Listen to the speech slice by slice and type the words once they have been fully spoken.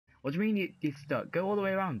What do you mean you're stuck? Go all the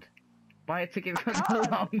way around. Buy a ticket from the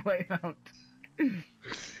long way around.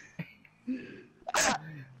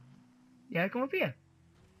 Yeah, come up here.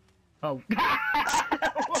 Oh.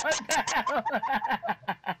 What the hell?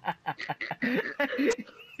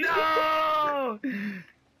 No!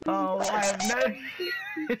 Oh, I have no.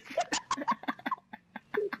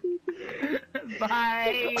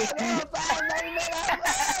 Bye!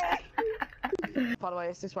 By the way,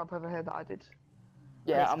 it's this ramp over here that I did.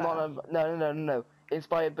 Yeah, It's I'm not better. no.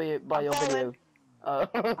 Inspired by your video.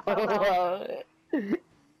 falling.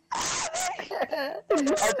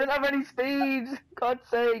 I didn't have any speed! God's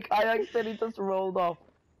sake, I accidentally just rolled off.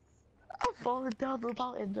 I'm falling down the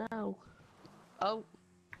mountain now. Oh.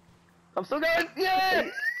 I'm still going!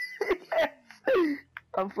 Yay! Yes!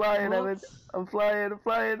 I'm flying, Evan. I'm flying.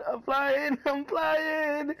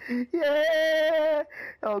 Yeah!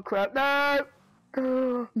 Oh crap, no!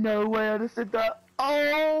 No way I just did that.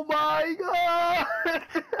 Oh my god!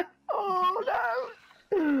 Oh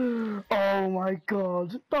no! Oh my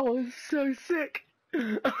god, that was so sick!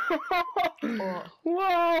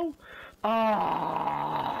 Wow!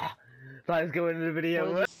 Ah! Let's go into the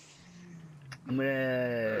video. I'm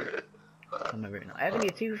over it now. Evan,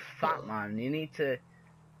 you're too fat, man. You need to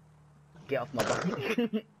get off my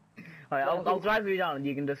bike. Alright, I'll drive you down and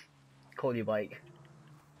you can just call your bike.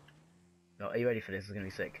 Oh, are you ready for this? It's gonna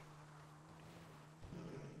be sick.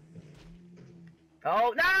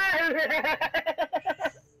 Oh no!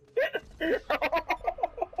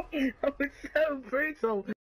 That was so brutal.